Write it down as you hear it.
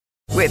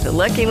With the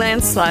Lucky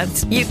Land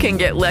Slots, you can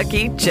get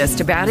lucky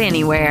just about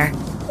anywhere.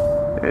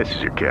 This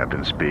is your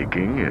captain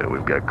speaking.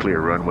 We've got clear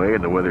runway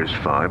and the weather's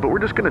fine, but we're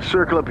just going to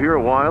circle up here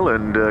a while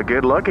and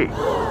get lucky.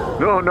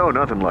 No,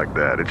 nothing like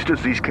that. It's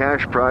just these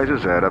cash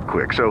prizes add up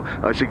quick. So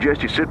I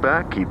suggest you sit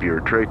back, keep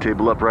your tray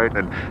table upright,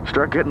 and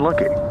start getting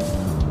lucky.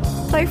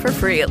 Play for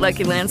free at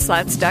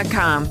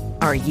LuckyLandSlots.com.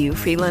 Are you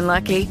feeling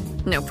lucky?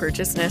 No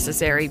purchase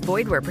necessary.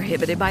 Void where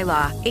prohibited by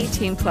law.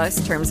 18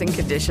 plus terms and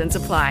conditions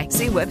apply.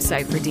 See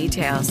website for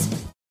details.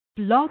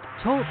 Blog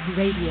Talk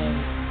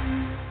Radio.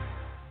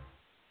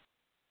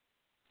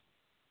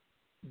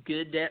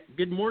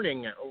 Good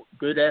morning,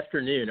 good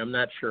afternoon. I'm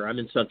not sure. I'm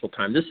in Central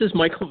Time. This is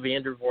Michael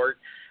Vandervoort,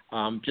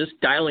 just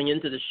dialing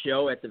into the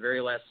show at the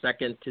very last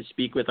second to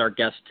speak with our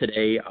guest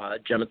today,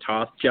 Gemma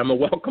Toth. Gemma,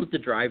 welcome to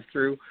Drive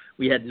Through.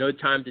 We had no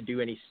time to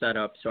do any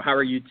setup, so how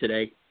are you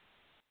today?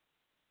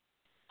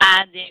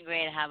 I'm doing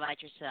great. How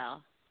about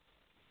yourself?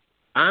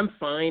 I'm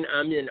fine.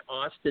 I'm in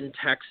Austin,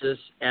 Texas.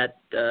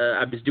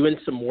 I was doing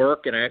some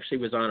work, and I actually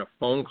was on a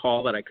phone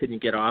call that I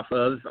couldn't get off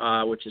of,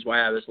 which is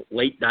why I was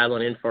late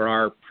dialing in for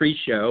our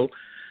pre-show.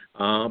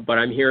 But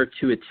I'm here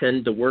to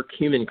attend the Work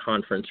Human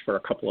Conference for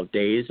a couple of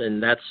days,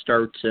 and that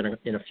starts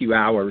in a few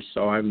hours.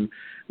 So I'm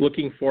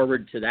looking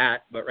forward to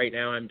that. But right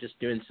now, I'm just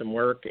doing some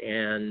work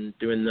and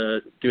doing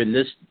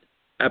this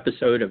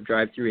episode of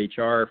Drive Through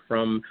HR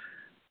from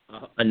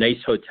a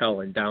nice hotel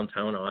in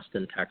downtown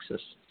Austin,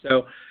 Texas.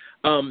 So.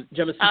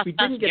 Gemma, since we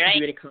didn't get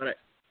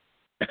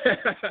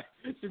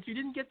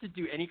to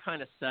do any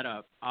kind of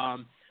setup,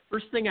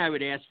 first thing I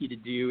would ask you to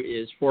do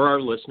is for our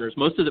listeners.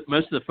 Most of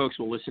the folks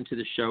will listen to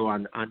the show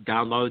on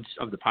downloads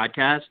of the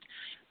podcast,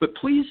 but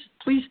please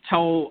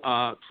tell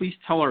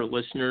our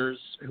listeners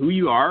who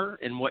you are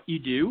and what you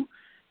do,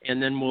 and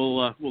then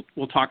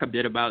we'll talk a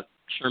bit about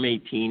SHRM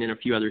 18 and a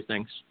few other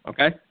things.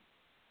 Okay?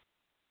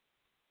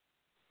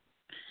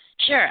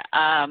 Sure.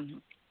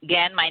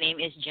 Again, my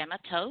name is Gemma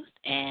Toth,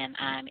 and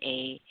I'm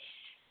a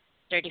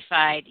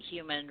certified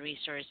human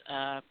resource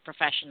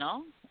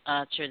professional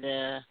through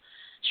the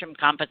SHRM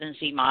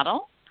competency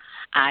model.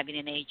 I've been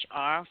in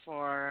HR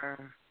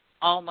for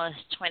almost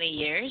 20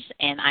 years,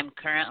 and I'm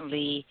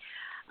currently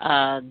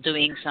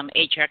doing some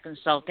HR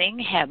consulting,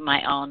 have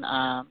my own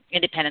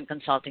independent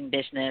consulting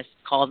business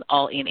called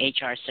All In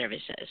HR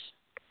Services.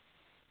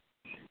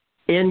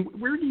 And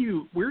where do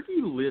you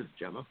live,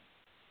 Gemma?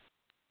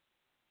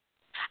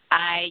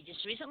 I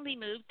just recently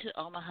moved to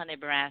Omaha,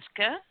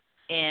 Nebraska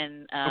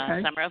in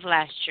summer of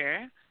last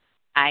year.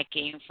 I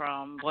came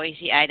from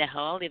Boise,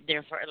 Idaho, lived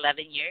there for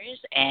 11 years,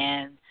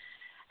 and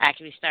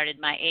actually started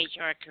my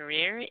HR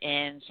career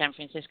in San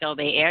Francisco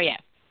Bay Area.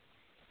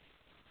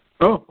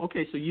 Oh,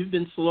 okay. So you've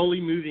been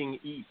slowly moving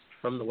east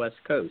from the West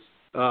Coast.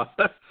 I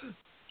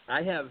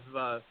have.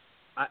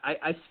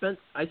 I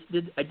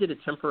did a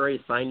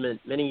temporary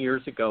assignment many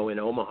years ago in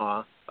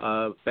Omaha,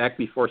 back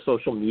before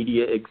social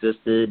media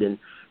existed, and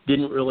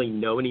didn't really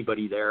know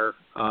anybody there.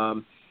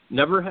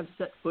 Never have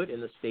set foot in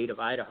the state of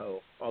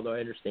Idaho, although I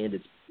understand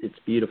it's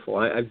beautiful.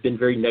 I've been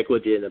very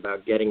negligent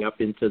about getting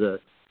up into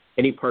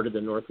any part of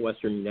the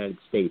northwestern United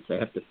States. I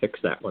have to fix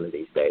that one of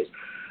these days.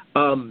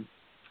 I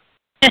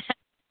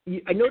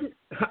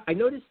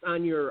noticed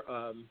on your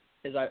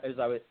as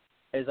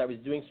I was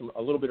doing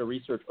a little bit of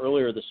research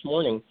earlier this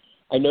morning,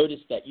 I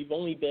noticed that you've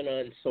only been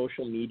on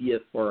social media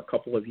for a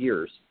couple of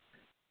years.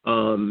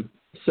 So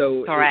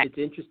correct. It's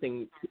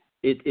interesting.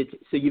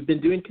 So you've been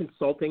doing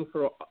consulting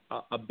for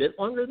a bit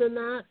longer than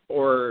that,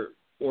 or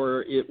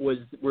it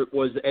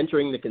was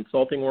entering the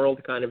consulting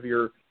world kind of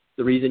the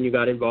reason you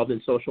got involved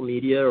in social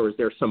media, or is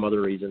there some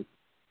other reason?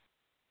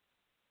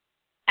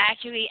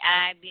 Actually,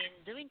 I've been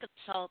doing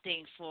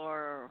consulting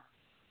for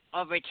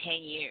over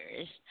 10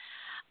 years.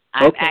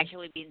 I've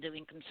actually been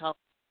doing consulting,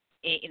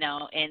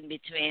 in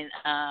between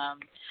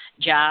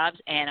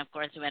jobs, and of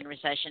course, when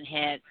recession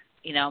hit,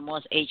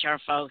 most HR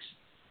folks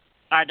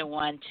are the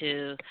one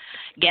to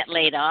get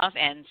laid off,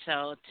 and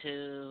so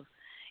to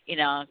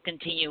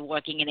continue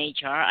working in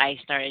HR, I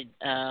started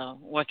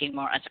working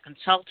more as a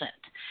consultant.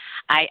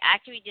 I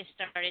actually just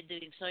started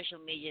doing social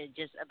media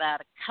just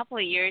about a couple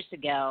of years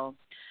ago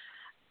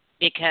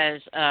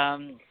because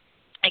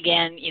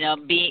again,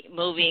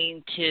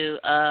 moving to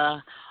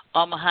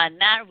Omaha,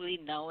 not really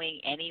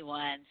knowing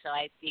anyone, so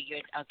I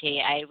figured, okay,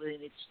 I really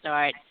need to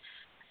start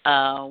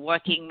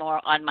working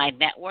more on my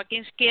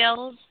networking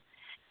skills.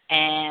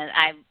 And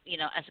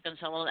as a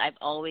consultant, I've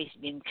always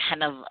been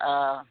kind of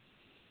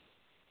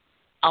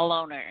a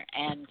loner,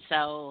 and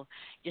so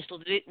just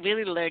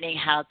really learning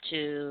how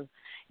to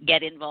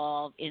get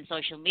involved in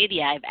social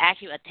media. I've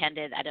actually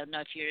attended. I don't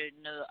know if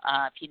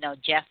you know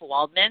Jeff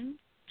Waldman.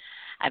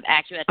 I've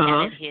actually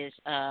attended his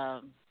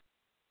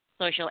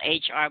social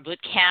HR boot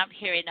camp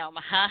here in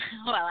Omaha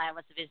while I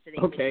was visiting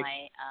with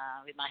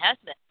my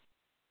husband,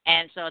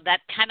 and so that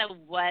kind of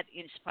what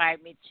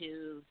inspired me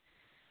to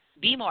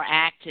be more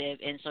active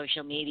in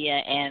social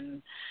media.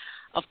 And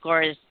of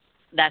course,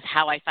 that's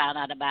how I found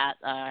out about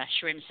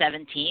SHRM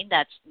 17.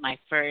 That's my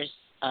first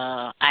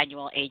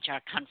annual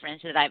HR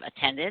conference that I've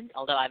attended,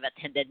 although I've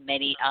attended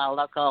many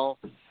local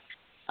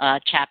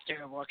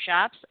chapter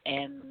workshops,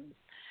 and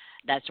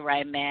that's where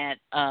I met,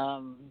 a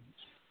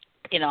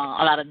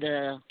lot of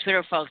the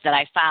Twitter folks that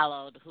I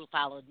followed who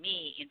followed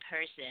me in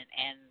person.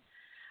 And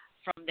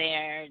from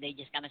there, they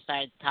just kind of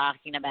started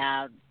talking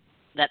about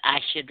that I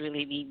should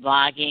really be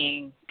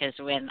blogging, because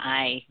when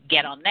I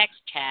get on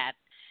Next Chat,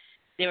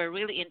 they were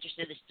really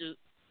interested as to,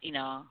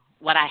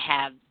 what I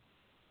have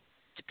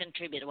to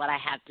contribute, what I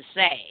have to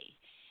say.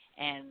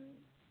 And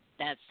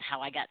that's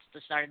how I got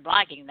to start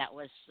blogging. That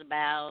was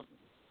about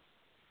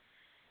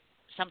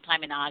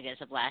sometime in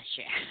August of last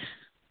year.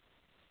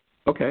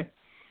 Okay.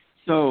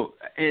 So,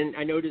 and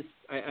I noticed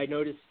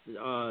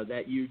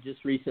that you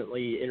just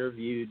recently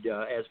interviewed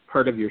as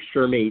part of your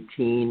SHRM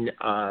 18,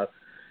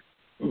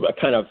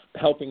 kind of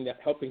helping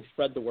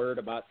spread the word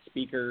about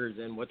speakers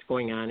and what's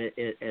going on at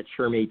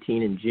SHRM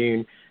 18 in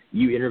June.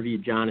 You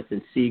interviewed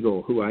Jonathan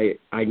Siegel, who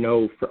I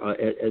know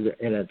as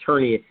an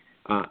attorney.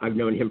 I've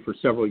known him for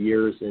several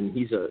years, and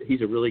he's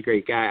a really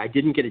great guy. I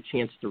didn't get a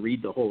chance to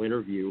read the whole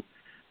interview,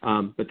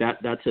 but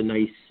that's a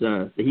nice.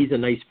 He's a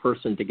nice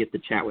person to get to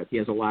chat with. He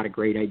has a lot of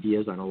great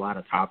ideas on a lot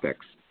of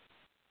topics.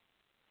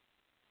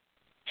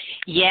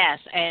 Yes,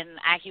 and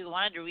actually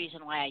one of the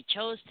reasons why I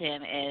chose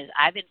him is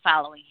I've been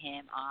following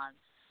him on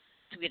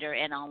Twitter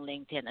and on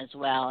LinkedIn as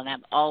well, and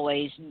I've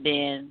always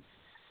been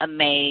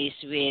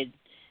amazed with,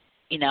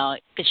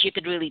 because you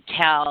could really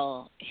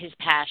tell his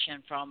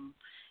passion from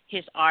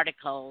his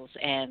articles,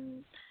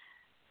 and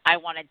I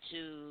wanted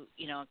to,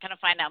 kind of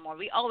find out more.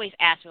 We always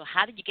ask, well,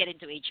 how did you get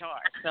into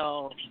HR?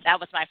 So that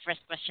was my first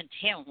question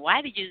to him.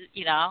 Why did you,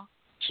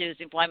 choose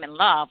employment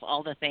law of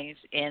all the things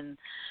in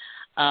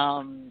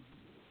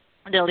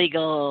the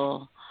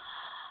legal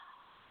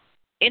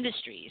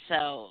industry?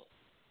 So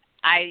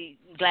I'm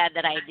glad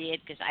that I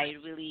did, because I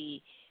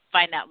really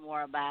find out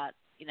more about,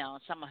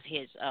 some of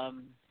his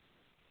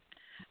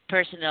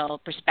personal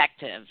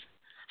perspective,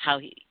 how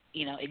he,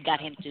 it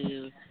got him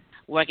to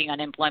working on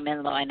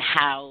employment law and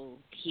how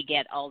he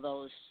get all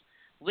those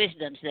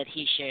wisdoms that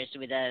he shares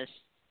with us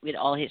with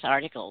all his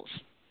articles.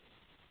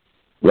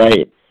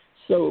 Right.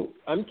 So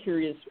I'm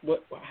curious,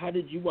 how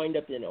did you wind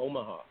up in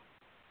Omaha?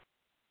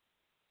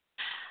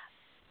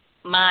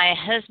 My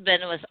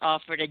husband was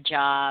offered a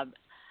job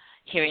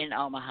here in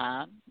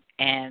Omaha,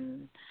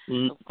 and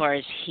of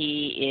course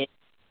he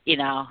is,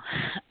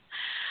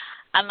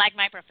 unlike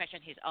my profession,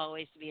 he's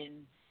always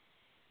been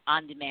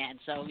on demand.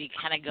 So we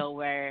kind of go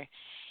where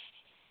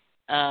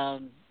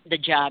the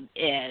job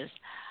is.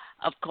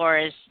 Of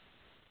course,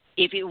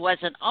 if it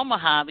wasn't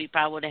Omaha, we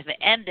probably would have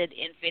ended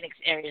in Phoenix,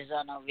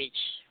 Arizona, which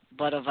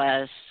both of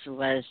us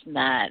was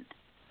not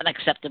an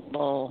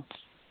acceptable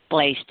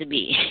place to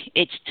be.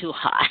 It's too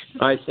hot.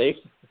 I see.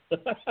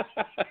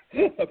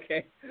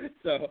 Okay,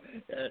 so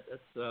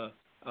that's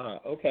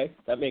okay.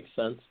 That makes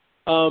sense.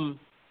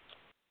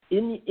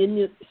 In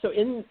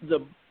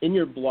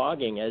your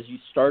blogging, as you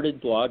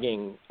started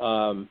blogging,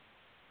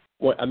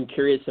 I'm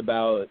curious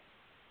about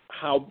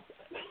how.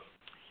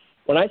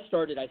 When I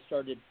started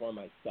for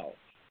myself.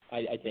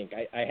 I think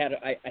I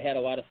had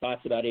a lot of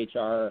thoughts about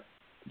HR,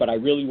 but I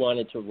really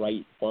wanted to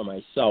write for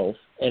myself.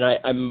 And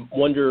I'm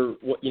wonder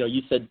what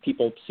you said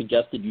people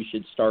suggested you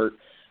should start.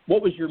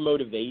 What was your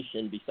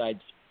motivation besides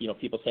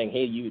people saying,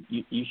 hey,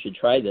 you should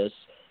try this?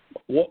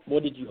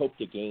 What did you hope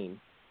to gain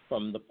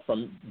from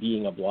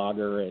being a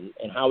blogger,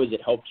 and how has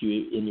it helped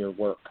you in your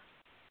work?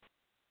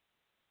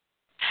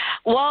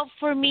 Well,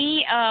 for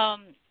me,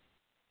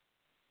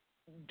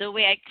 the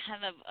way I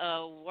kind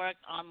of work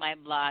on my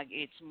blog,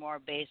 it's more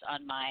based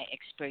on my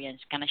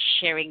experience, kind of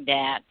sharing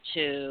that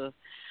to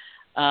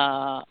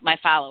my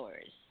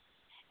followers.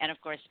 And, of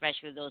course,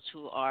 especially those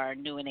who are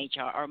new in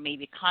HR or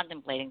maybe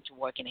contemplating to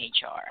work in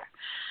HR.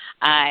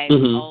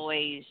 I'm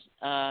always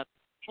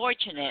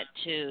fortunate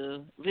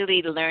to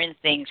really learn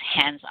things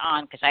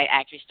hands-on, because I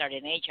actually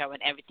started in HR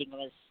when everything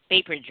was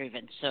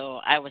paper-driven.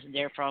 So I was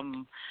there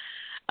from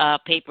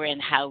paper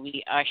and how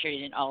we ushered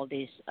in all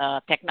these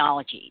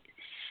technology.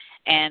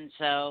 And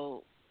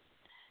so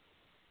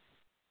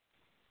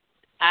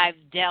I've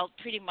dealt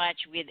pretty much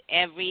with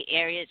every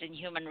areas in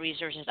human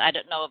resources. I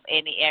don't know of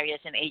any areas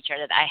in HR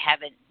that I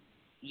haven't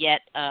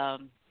yet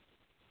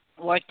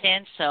worked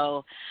in.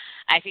 So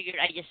I figured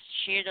I just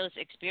share those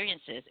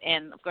experiences.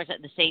 And, of course,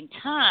 at the same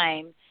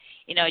time,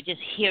 just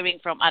hearing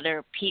from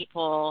other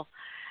people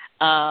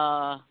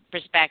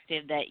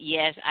perspective that,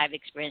 yes, I've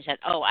experienced that.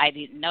 Oh, I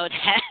didn't know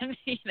that,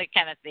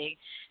 kind of thing.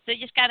 So it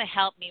just kind of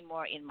helped me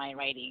more in my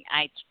writing.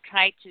 I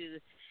try to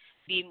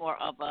be more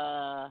of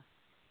a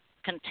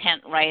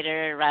content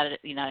writer, rather,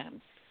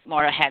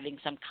 more having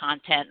some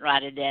content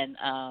rather than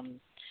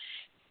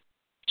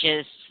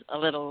just a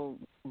little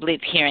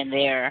blip here and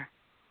there.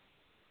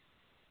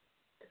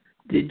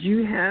 Did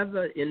you have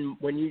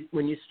when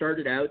you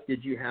started out?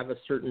 Did you have a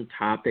certain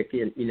topic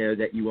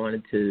that you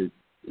wanted to?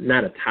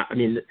 Not a top. I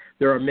mean,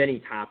 there are many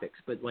topics,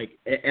 but like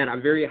at a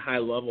very high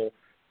level,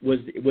 was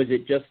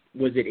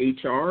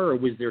it HR, or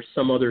was there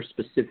some other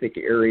specific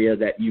area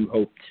that you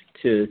hoped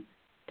to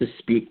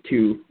speak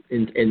to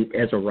in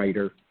as a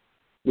writer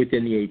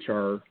within the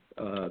HR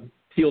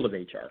field of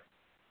HR?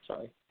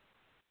 Sorry.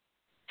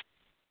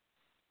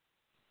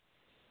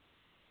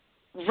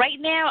 right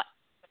now,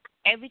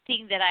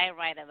 everything that I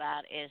write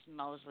about is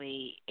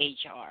mostly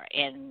HR,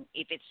 and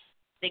if it's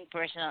something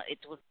personal, it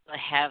will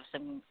have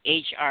some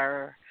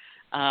HR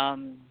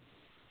um,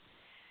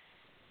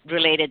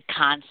 related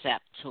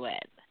concept to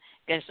it.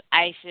 Because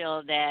I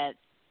feel that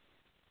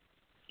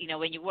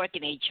when you work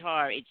in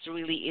HR, it's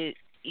really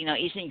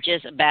isn't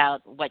just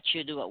about what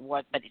you do at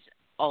work, but it's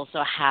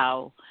also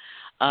how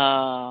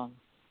uh,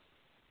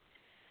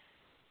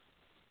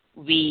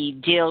 we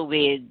deal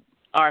with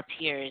our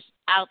peers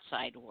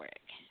outside work.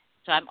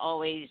 So I'm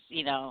always,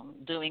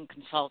 doing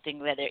consulting,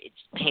 whether it's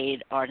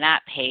paid or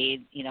not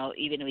paid,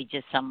 even with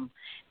just some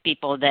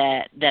people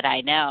that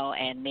I know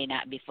and may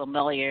not be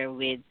familiar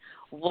with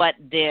what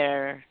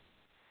their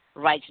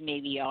rights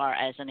maybe are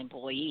as an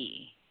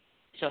employee.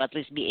 So at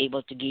least be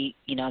able to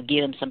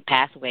give them some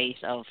pathways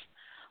of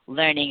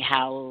learning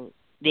how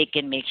they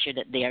can make sure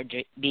that they are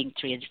being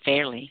treated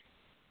fairly.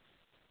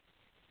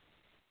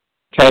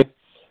 Okay.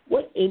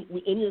 What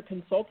in your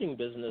consulting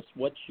business?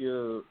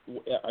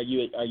 Are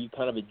you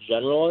kind of a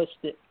generalist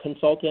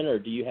consultant, or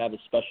do you have a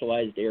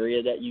specialized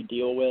area that you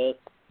deal with?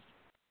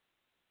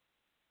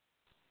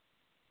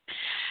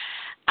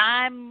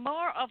 I'm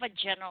more of a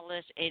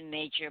generalist in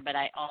nature, but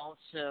I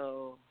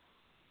also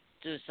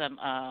do some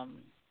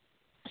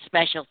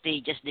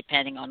specialty just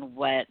depending on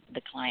what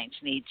the clients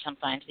need.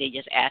 Sometimes they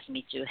just ask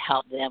me to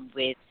help them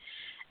with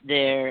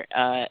their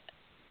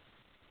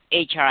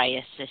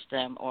HRIS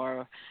system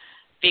or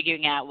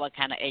figuring out what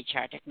kind of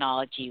HR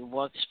technology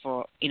will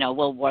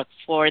work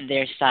for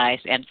their size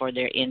and for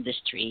their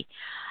industry.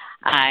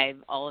 I've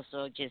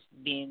also just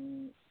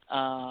been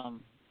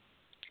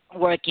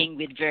working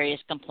with various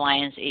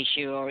compliance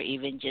issue or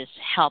even just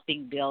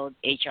helping build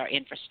HR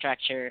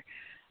infrastructure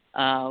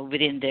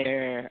within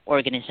their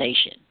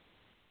organization.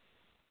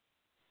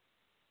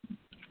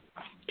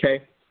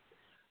 Okay.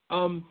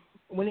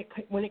 When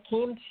it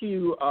came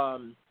to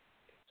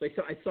so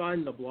I saw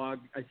in the blog,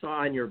 I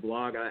saw on your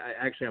blog,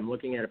 I'm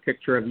looking at a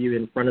picture of you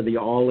in front of the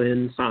All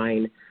In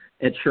sign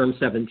at SHRM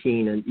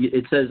 17, and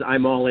it says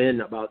 "I'm all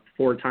in" about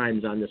 4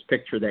 times on this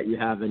picture that you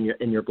have in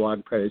your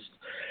blog post.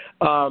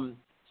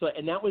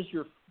 And that was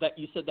you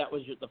said that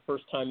was the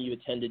first time you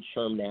attended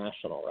SHRM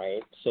National,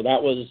 right? So that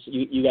was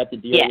you got to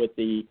deal with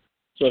the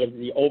sort of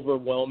the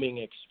overwhelming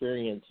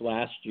experience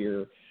last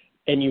year.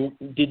 And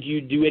did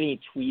you do any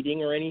tweeting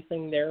or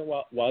anything there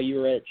while you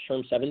were at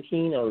SHRM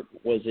 17, or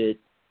was it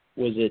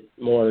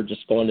more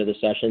just going to the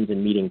sessions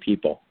and meeting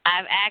people?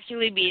 I've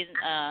actually been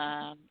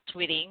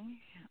tweeting.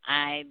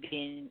 I've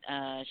been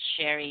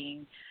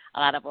sharing a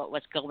lot of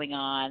what's going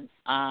on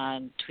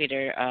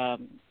Twitter.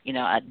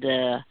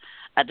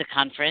 At the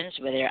conference,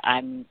 whether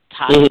I'm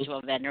talking to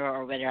a vendor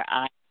or whether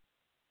I'm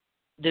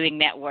doing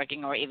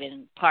networking or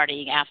even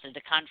partying after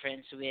the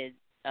conference with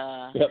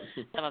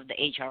some of the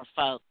HR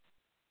folks.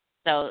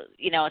 So,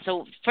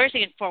 so first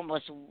and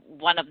foremost,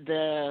 one of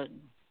the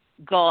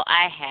goal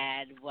I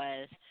had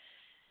was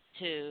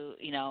to,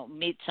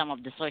 meet some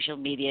of the social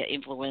media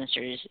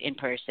influencers in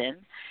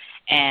person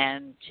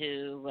and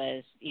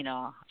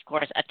of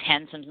course,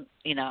 attend some,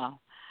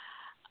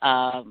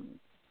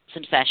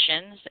 some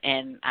sessions,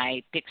 and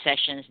I picked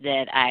sessions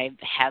that I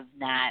have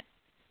not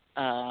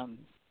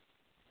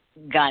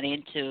gone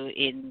into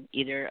in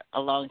either a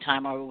long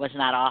time or was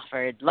not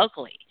offered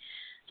locally.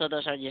 So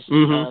those are just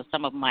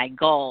some of my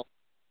goals.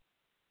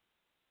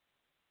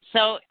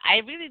 So I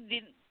really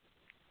didn't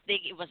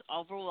think it was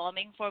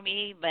overwhelming for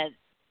me, but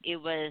it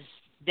was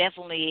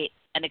definitely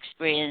an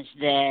experience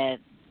that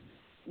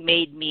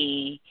made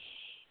me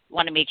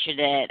want to make sure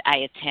that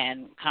I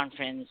attend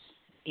conference,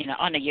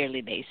 on a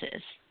yearly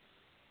basis.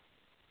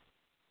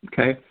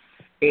 Okay.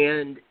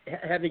 And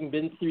having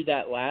been through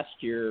that last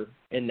year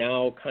and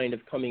now kind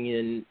of coming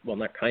in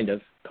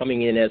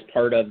as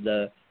part of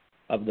the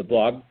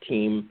blog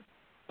team,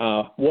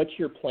 what's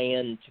your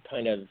plan to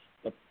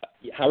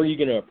how are you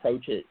going to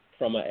approach it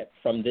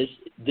from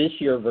this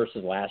year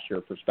versus last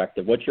year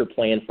perspective? What's your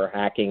plan for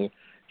hacking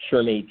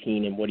SHRM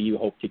 18, and what do you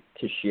hope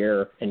to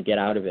share and get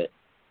out of it?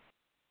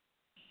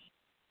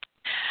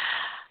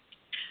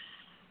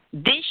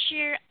 This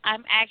year,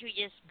 I'm actually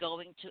just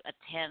going to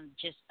attend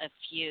just a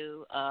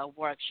few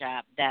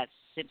workshops. That's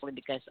simply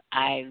because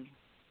I've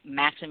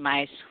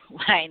maximized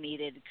what I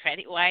needed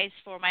credit-wise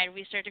for my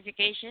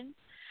recertification,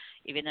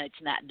 even though it's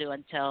not due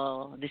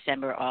until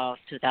December of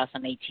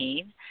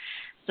 2018.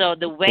 So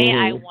the way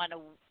I want to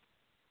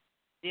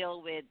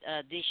deal with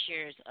this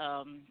year's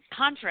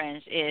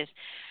conference is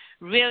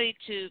really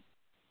to,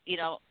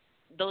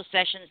 those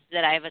sessions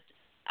that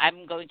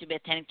I'm going to be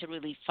attending to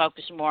really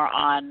focus more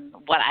on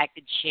what I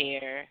could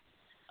share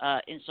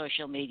in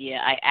social media.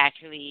 I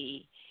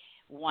actually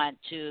want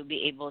to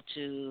be able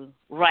to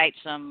write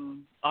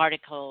some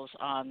articles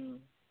on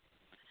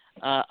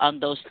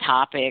those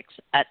topics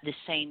at the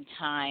same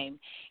time,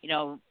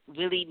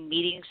 really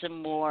meeting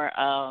some more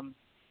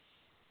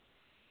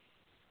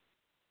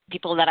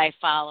people that I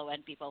follow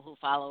and people who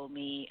follow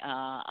me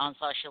on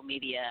social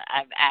media.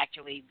 I've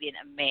actually been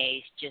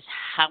amazed just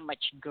how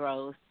much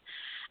growth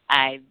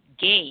I've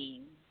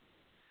gained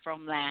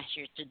from last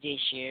year to this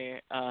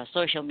year,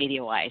 social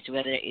media-wise,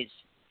 whether it's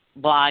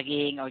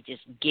blogging or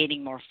just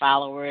gaining more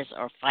followers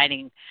or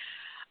finding,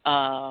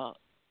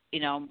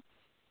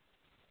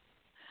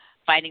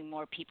 finding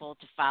more people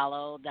to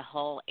follow. The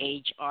whole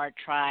HR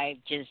tribe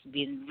just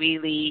been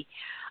really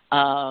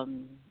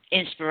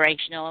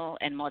inspirational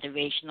and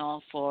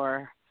motivational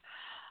for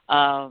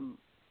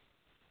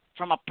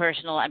from a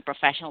personal and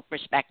professional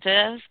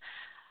perspective.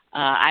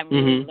 I'm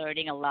really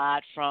learning a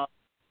lot from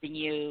the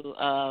new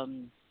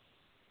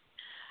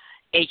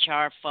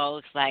HR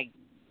folks like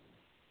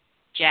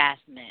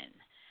Jasmine.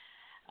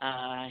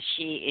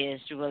 She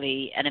is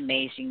really an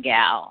amazing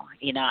gal.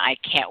 I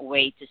can't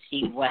wait to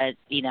see what,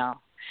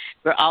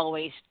 we're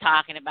always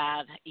talking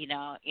about,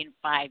 in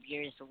 5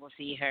 years we'll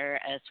see her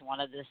as one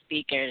of the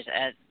speakers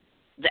at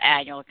the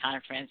annual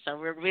conference. So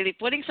we're really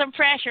putting some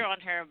pressure on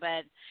her,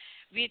 but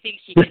we think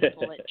she can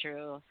pull it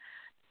through.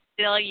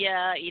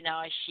 Celia,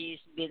 she's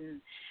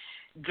been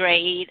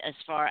great as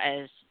far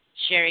as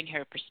sharing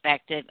her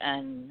perspective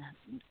and,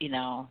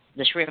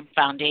 the Shrimp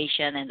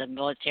Foundation and the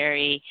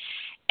military.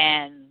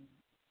 And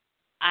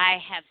I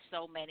have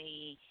so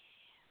many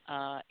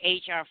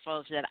HR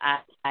folks that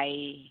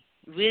I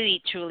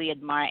really, truly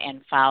admire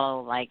and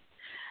follow, like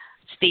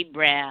Steve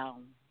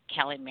Brown,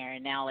 Kelly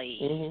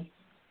Marinelli,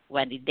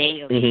 Wendy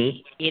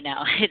Daly.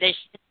 There's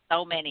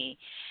so many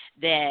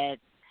that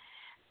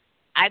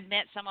I've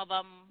met some of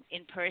them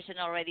in person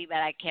already, but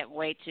I can't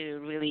wait to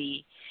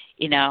really,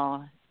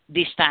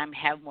 this time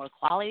have more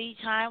quality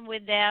time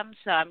with them.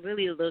 So I'm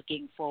really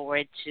looking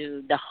forward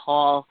to the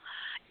whole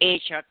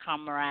HR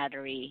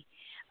camaraderie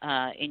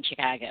in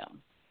Chicago.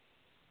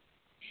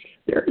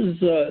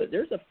 There's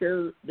a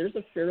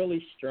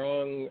fairly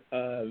strong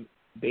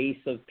base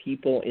of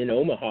people in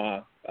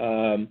Omaha.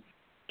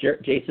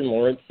 Jason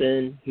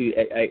Lawrenson, who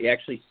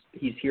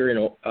he's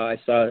here I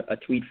saw a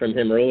tweet from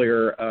him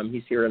earlier.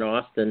 He's here in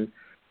Austin,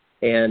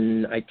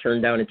 and I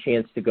turned down a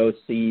chance to go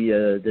see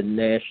the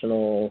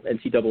national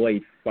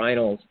NCAA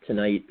finals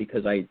tonight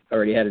because I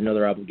already had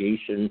another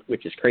obligation,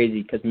 which is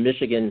crazy because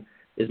Michigan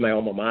is my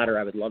alma mater.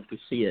 I would love to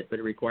see it, but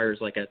it requires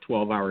like a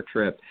 12-hour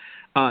trip.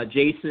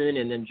 Jason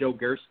and then Joe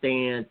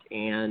Gerstant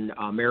and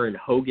Marin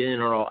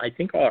Hogan are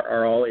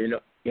all in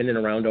and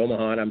around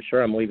Omaha, and I'm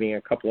sure I'm leaving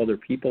a couple other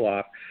people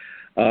off.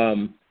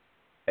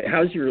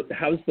 How's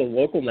the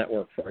local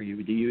network for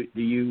you? Do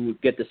you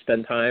get to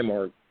spend time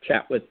or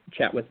chat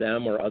with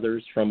them or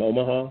others from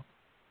Omaha?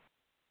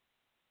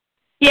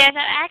 Yes,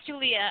 I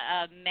actually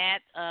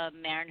met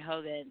Marin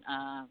Hogan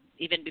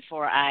even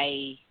before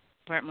I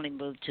permanently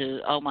moved to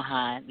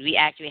Omaha. We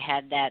actually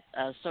had that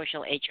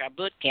social HR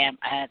boot camp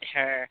at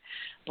her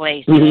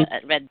place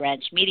at Red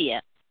Branch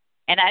Media.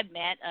 And I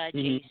met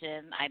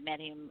Jason. I met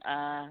him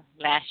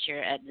last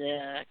year at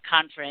the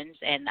conference,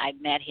 and I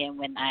met him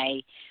when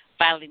I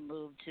finally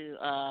moved to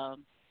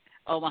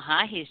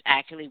Omaha. He's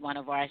actually one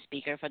of our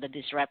speakers for the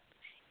Disrupt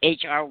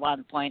HR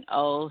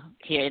 1.0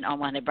 here in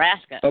Omaha,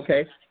 Nebraska.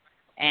 Okay.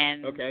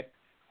 And okay.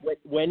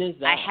 When is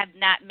that? I have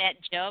not met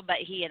Joe, but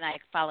he and I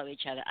follow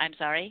each other. I'm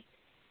sorry?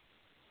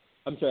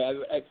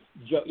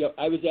 Joe,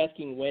 I was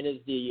asking when is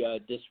the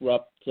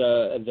Disrupt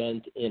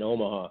event in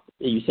Omaha?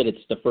 You said it's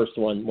the first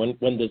one.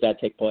 When does that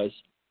take place?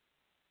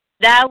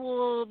 That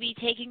will be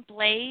taking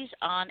place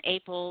on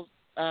April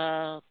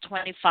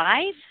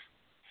 25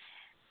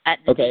 at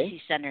the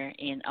DC Center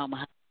in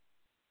Omaha.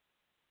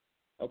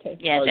 Okay.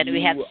 Yeah, then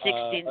we have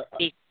 16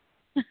 speakers.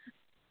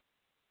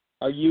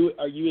 Are you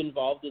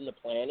involved in the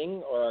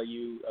planning, or are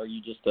you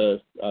just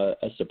a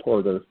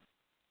supporter?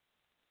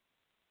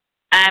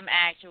 I'm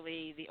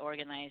actually the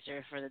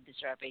organizer for the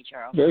Disrupt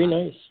HR. Very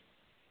nice.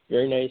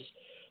 Very nice.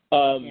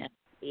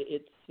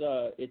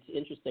 It's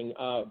interesting.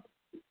 I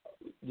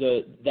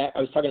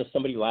was talking to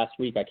somebody last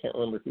week. I can't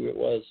remember who it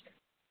was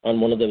on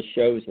one of those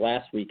shows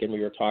last week, and we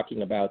were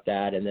talking about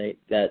that. And I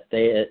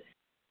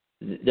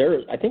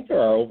think there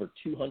are over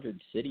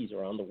 200 cities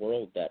around the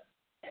world that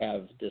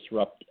have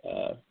Disrupt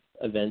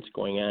events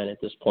going on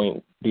at this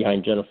point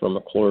behind Jennifer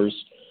McClure's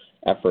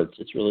efforts.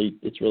 It's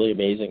really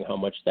amazing how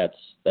much that's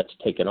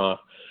taken off.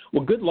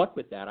 Well, good luck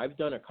with that. I've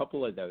done a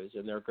couple of those,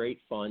 and they're great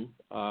fun.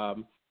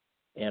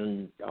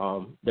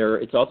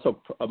 It's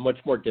also a much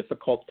more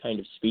difficult kind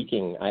of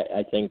speaking,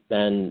 I think,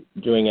 than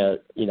doing a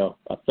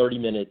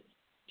 30-minute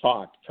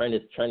talk. Trying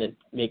to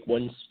make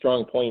one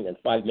strong point in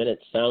 5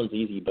 minutes sounds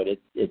easy, but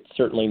it's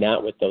certainly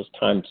not with those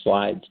timed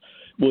slides.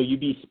 Will you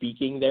be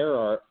speaking there,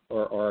 or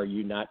are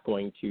you not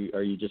going to?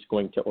 Are you just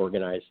going to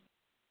organize?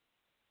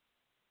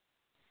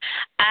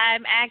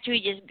 I'm actually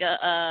just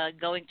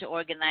going to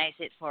organize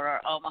it for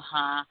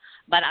Omaha,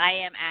 but I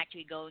am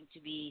actually going to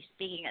be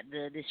speaking at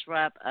the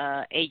Disrupt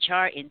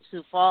HR in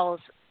Sioux Falls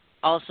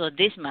also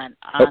this month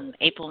on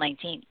April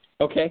 19th.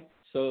 Okay,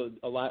 so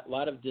a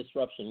lot of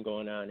disruption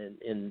going on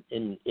in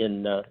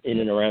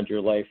and around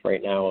your life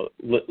right now,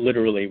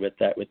 literally with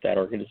that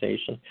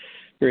organization.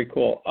 Very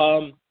cool.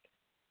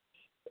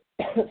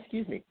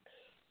 Excuse me.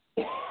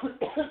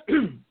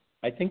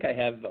 I think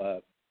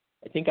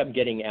I'm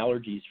getting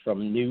allergies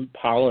from new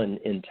pollen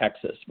in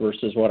Texas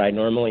versus what I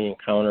normally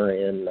encounter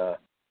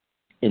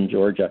in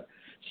Georgia.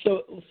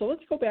 So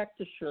let's go back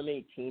to SHRM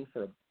 18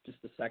 for just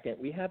a second.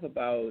 We have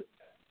about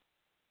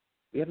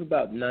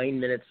 9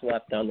 minutes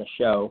left on the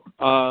show.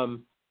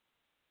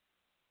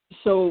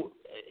 So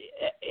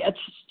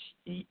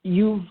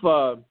you've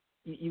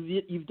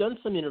done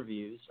some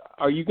interviews.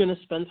 Are you going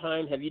to spend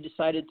time? Have you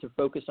decided to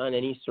focus on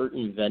any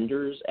certain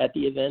vendors at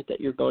the event that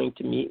you're going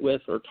to meet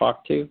with or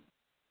talk to?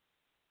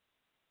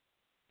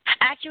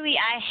 Actually,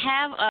 I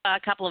have a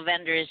couple of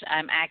vendors.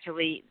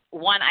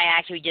 One I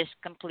actually just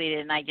completed,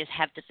 and I just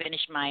have to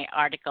finish my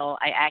article.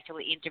 I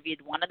actually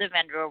interviewed one of the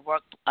vendor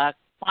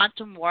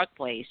Quantum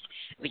Workplace,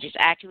 which is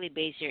actually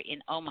based here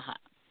in Omaha.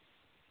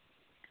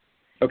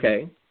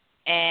 Okay.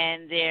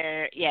 And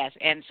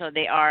so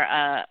they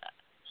are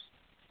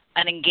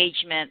an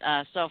engagement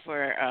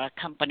software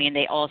company, and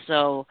they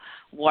also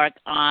work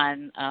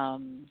on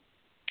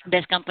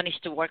best companies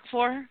to work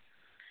for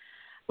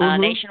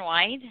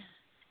nationwide.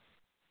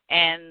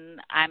 And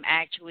I'm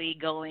actually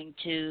going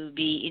to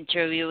be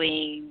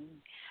interviewing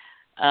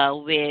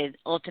with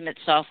Ultimate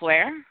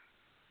Software.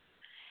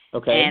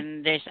 Okay.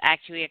 And there's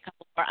actually a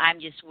couple more. I'm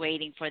just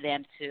waiting for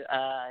them to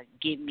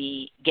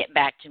get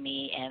back to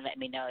me and let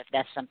me know if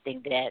that's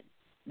something that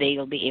they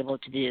will be able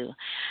to do.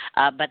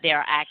 But there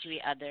are actually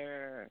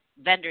other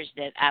vendors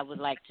that I would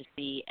like to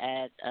see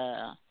at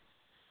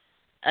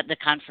the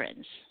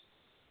conference,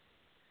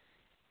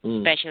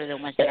 especially the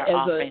ones that are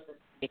offering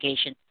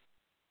vacation.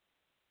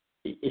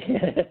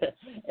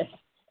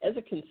 As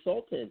a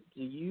consultant,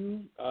 do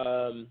you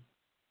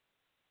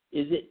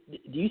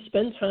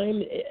spend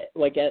time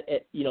like at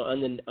in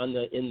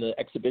the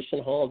exhibition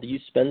hall? Do you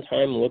spend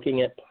time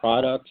looking at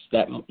products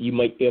that you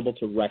might be able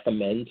to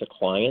recommend to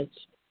clients?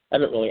 I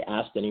haven't really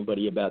asked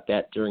anybody about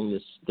that during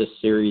this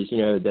series.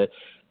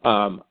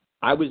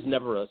 I was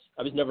never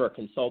a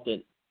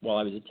consultant while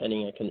I was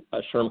attending a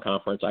SHRM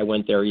conference. I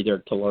went there either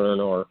to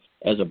learn or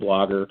as a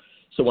blogger.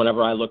 So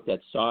whenever I looked at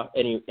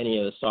any of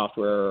the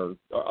software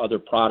or other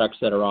products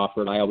that are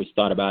offered, I always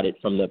thought about it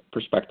from the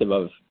perspective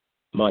of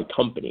my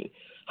company.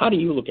 How do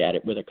you look at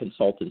it with a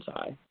consultant's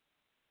eye?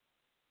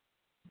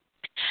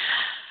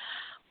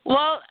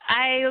 Well,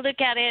 I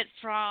look at it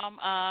from,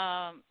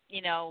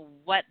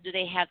 what do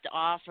they have to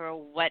offer?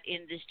 What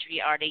industry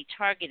are they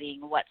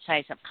targeting? What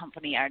size of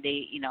company are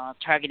they,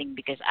 targeting?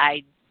 Because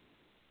I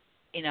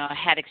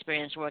had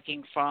experience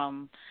working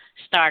from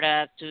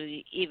startup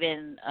to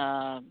even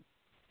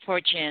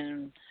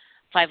Fortune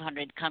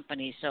 500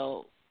 companies.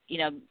 So,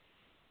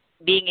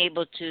 being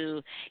able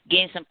to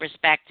gain some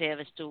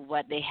perspective as to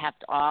what they have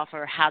to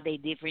offer, how they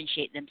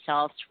differentiate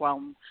themselves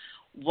from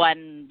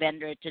one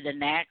vendor to the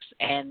next.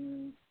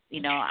 And,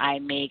 I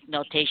make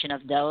notation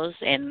of those.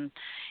 And,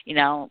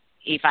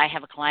 if I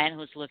have a client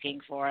who's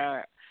looking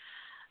for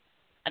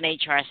an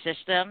HR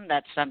system,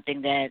 that's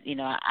something that,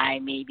 I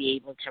may be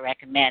able to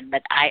recommend.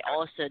 But I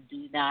also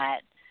do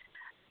not,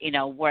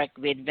 work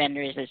with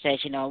vendors that says,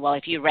 well,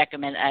 if you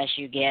recommend us,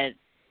 you get,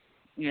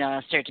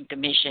 a certain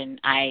commission.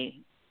 I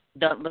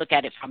don't look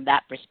at it from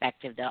that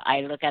perspective, though.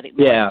 I look at it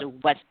more to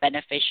what's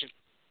beneficial to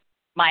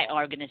my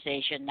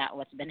organization, not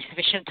what's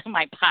beneficial to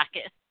my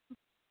pocket.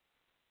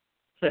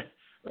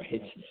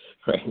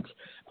 Right.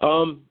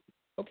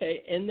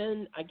 Okay, and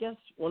then I guess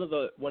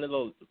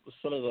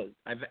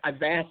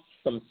I've asked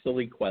some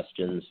silly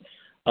questions,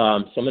 so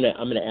I'm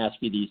gonna ask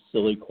you these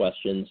silly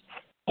questions,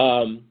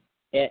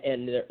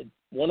 and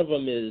one of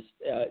them is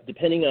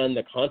depending on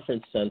the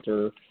conference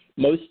center.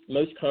 Most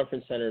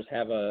conference centers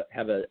have a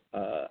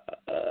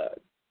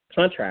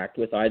contract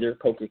with either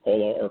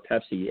Coca-Cola or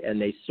Pepsi, and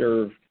they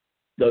serve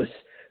those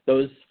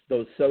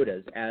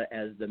sodas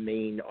as the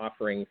main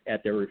offering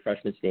at their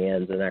refreshment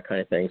stands and that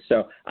kind of thing.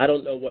 So I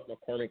don't know what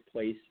McCormick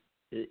Place,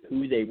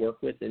 who they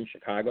work with in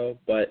Chicago,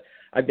 but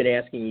I've been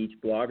asking each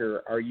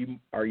blogger, are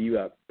you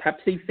a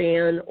Pepsi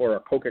fan or a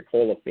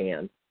Coca-Cola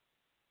fan?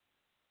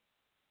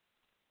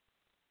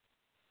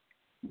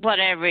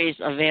 Whatever is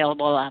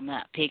available, I'm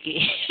not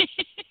picky.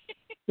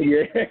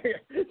 Yeah,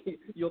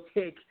 you'll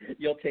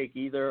take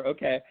either.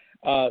 Okay.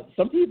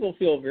 Some people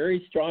feel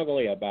very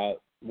strongly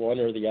about one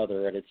or the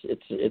other, and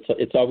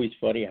it's always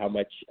funny how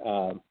much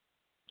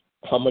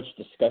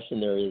discussion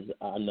there is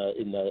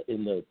in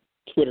the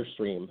Twitter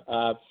stream.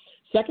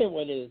 Second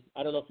one is,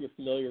 I don't know if you're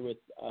familiar with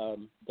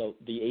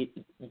the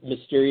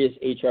mysterious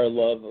HR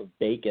love of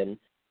bacon,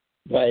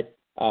 but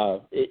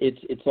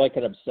it's like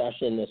an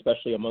obsession,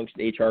 especially amongst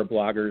HR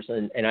bloggers,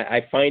 and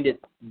I find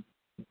it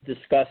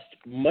discussed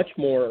much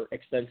more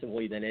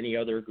extensively than any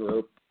other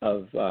group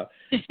of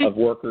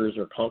workers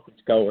or conference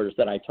goers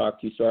that I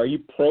talk to. So are you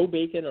pro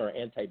bacon or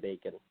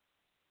anti-bacon?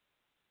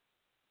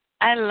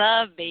 I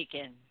love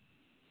bacon.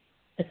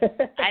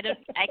 I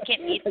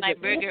can't eat my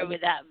burger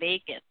without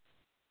bacon.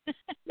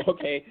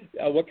 Okay.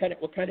 What kind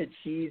of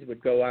cheese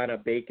would go on a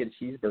bacon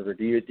cheeseburger?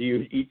 Do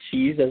you eat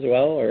cheese as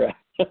well, or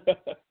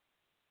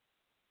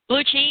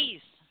blue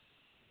cheese?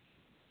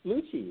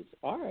 Blue cheese.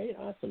 All right,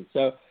 awesome.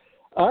 So,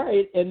 all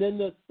right, and then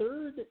the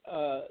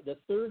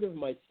third of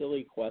my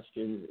silly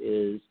questions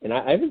is, and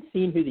I haven't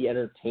seen who the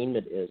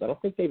entertainment is. I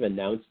don't think they've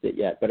announced it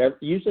yet, but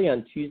usually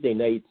on Tuesday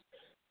nights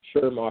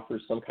SHRM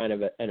offers some kind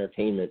of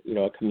entertainment,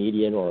 a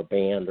comedian or a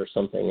band or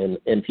something,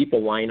 and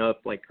people line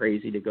up like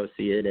crazy to go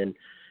see it. And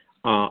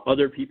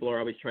other people are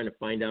always trying to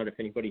find out if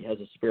anybody has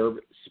a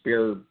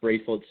spare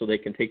bracelet so they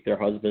can take their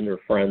husband or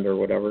friend or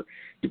whatever.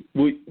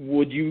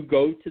 Would you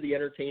go to the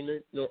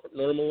entertainment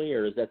normally,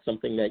 or is that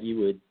something that you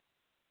would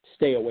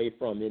stay away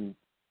from in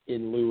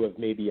lieu of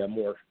maybe a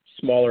more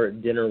smaller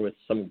dinner with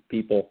some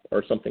people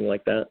or something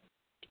like that?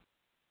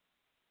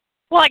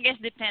 Well, I guess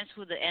it depends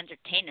who the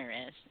entertainer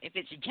is. If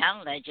it's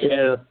John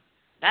Legend,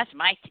 that's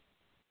my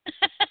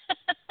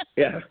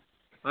Yeah.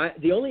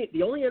 The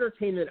only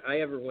entertainment I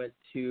ever went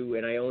to,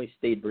 and I only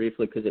stayed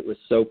briefly because it was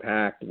so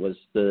packed, was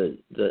at a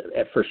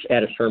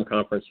SHRM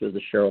conference, was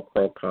the Sheryl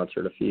Crow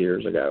concert a few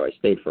years ago. I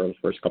stayed for the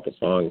first couple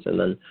songs and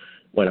then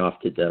went off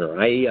to dinner.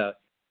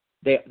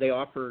 They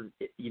offer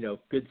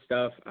good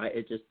stuff.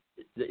 It just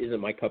isn't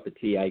my cup of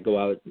tea. I go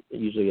out,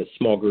 usually a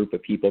small group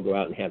of people go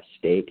out and have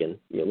steak and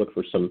look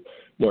for some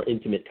more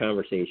intimate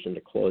conversation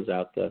to close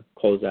out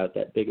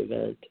that big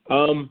event.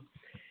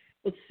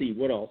 Let's see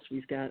what else.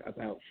 We've got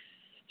about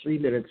 3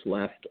 minutes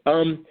left.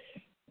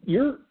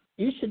 You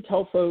should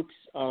tell folks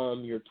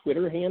your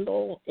Twitter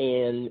handle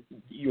and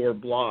your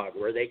blog,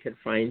 where they can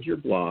find your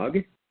blog.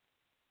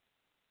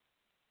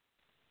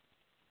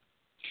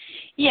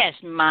 Yes,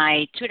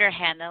 my Twitter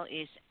handle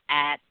is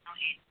at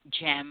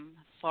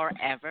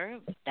GemForever.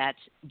 That's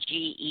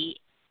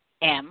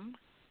GEM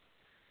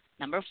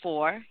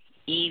 4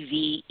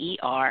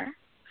 EVER.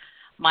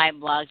 My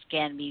blogs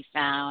can be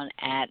found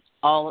at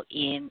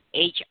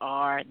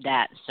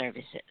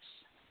allinhr.services.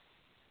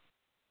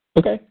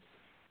 Okay,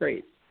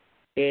 great.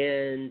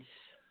 And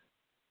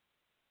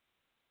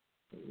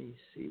let me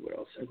see what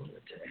else I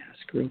wanted to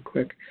ask real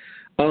quick.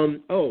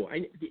 I'm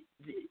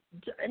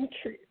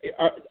sure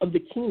of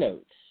the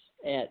keynotes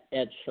at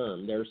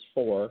SHRM, there's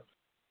 4.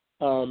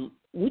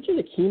 Which of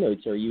the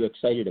keynotes are you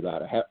excited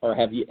about, or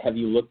have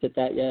you looked at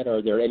that yet?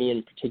 Are there any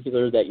in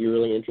particular that you're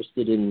really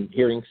interested in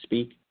hearing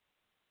speak?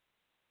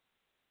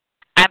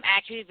 I'm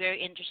actually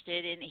very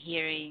interested in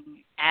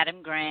hearing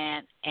Adam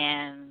Grant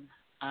and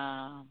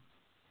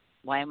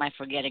why am I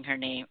forgetting her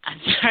name?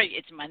 I'm sorry,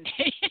 it's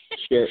Monday.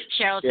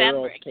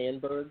 Sheryl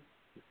Sandberg.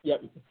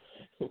 Yep.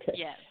 Okay.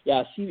 Yes.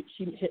 Yeah, she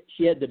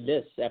had to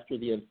miss after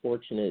the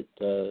unfortunate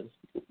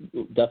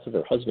death of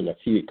her husband a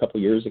couple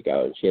years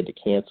ago, and she had to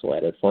cancel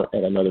at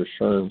another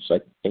SHRM. So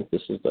I think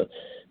this is the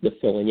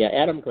fill-in. Yeah,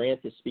 Adam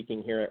Grant is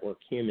speaking here at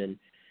Workhuman,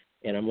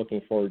 and I'm looking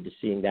forward to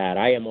seeing that.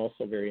 I am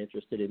also very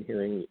interested in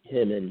hearing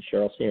him and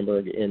Sheryl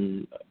Sandberg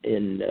in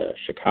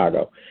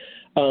Chicago.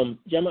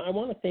 Gemma, I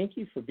want to thank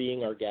you for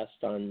being our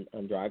guest on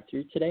Drive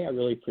Thru today. I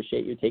really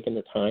appreciate you taking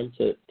the time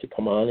to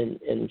come on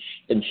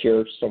and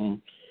share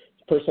some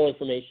personal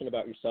information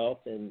about yourself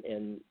and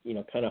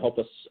kind of help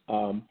us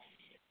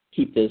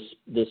keep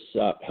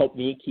help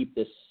me keep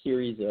this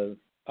series of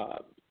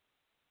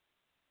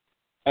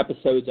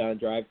episodes on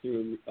Drive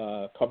Thru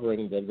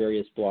covering the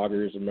various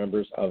bloggers and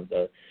members of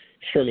the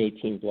SHRM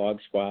 18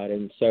 blog squad.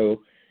 And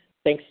so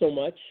thanks so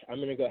much. I'm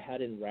going to go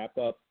ahead and wrap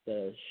up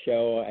the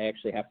show. I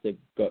actually have to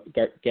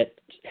get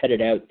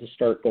headed out to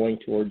start going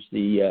towards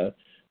the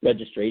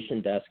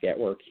registration desk at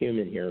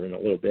Workhuman here in a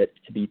little bit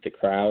to beat the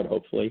crowd,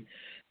 hopefully.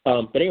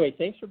 But anyway,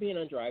 thanks for being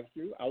on Drive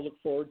Thru. I'll look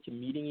forward to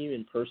meeting you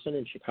in person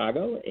in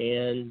Chicago,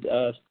 and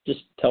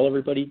just tell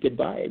everybody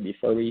goodbye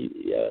before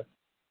we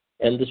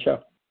end the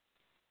show.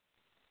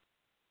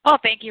 Oh,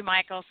 thank you,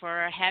 Michael,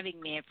 for having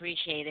me. I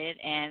appreciate it,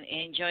 and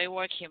enjoy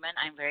Workhuman.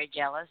 I'm very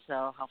jealous,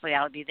 so hopefully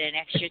I'll be there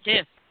next year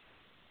too.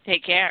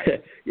 Take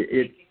care.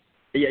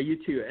 Yeah, you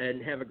too,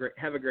 and have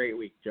a great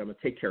week, Gemma.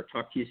 Take care.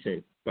 Talk to you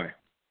soon. Bye.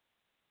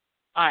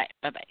 All right.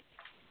 Bye-bye.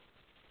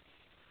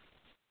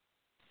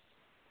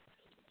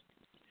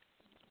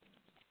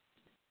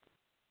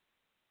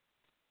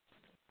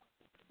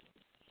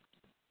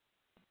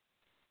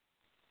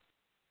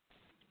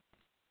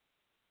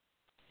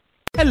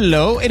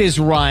 Hello, it is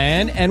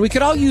Ryan, and we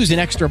could all use an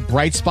extra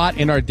bright spot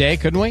in our day,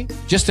 couldn't we?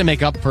 Just to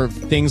make up for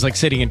things like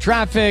sitting in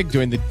traffic,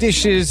 doing the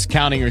dishes,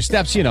 counting your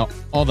steps,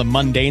 all the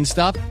mundane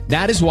stuff.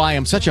 That is why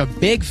I'm such a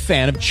big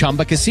fan of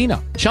Chumba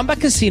Casino. Chumba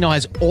Casino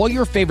has all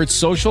your favorite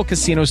social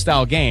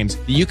casino-style games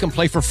that you can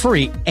play for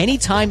free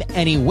anytime,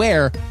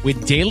 anywhere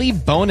with daily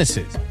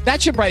bonuses.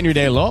 That should brighten your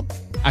day a little.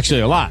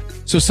 Actually, a lot.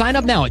 So sign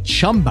up now at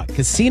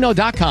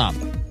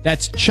ChumbaCasino.com.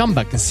 That's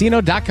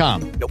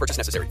ChumbaCasino.com. No purchase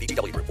necessary.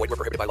 VGW Group. Void where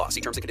prohibited by law. See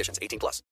terms and conditions. 18+.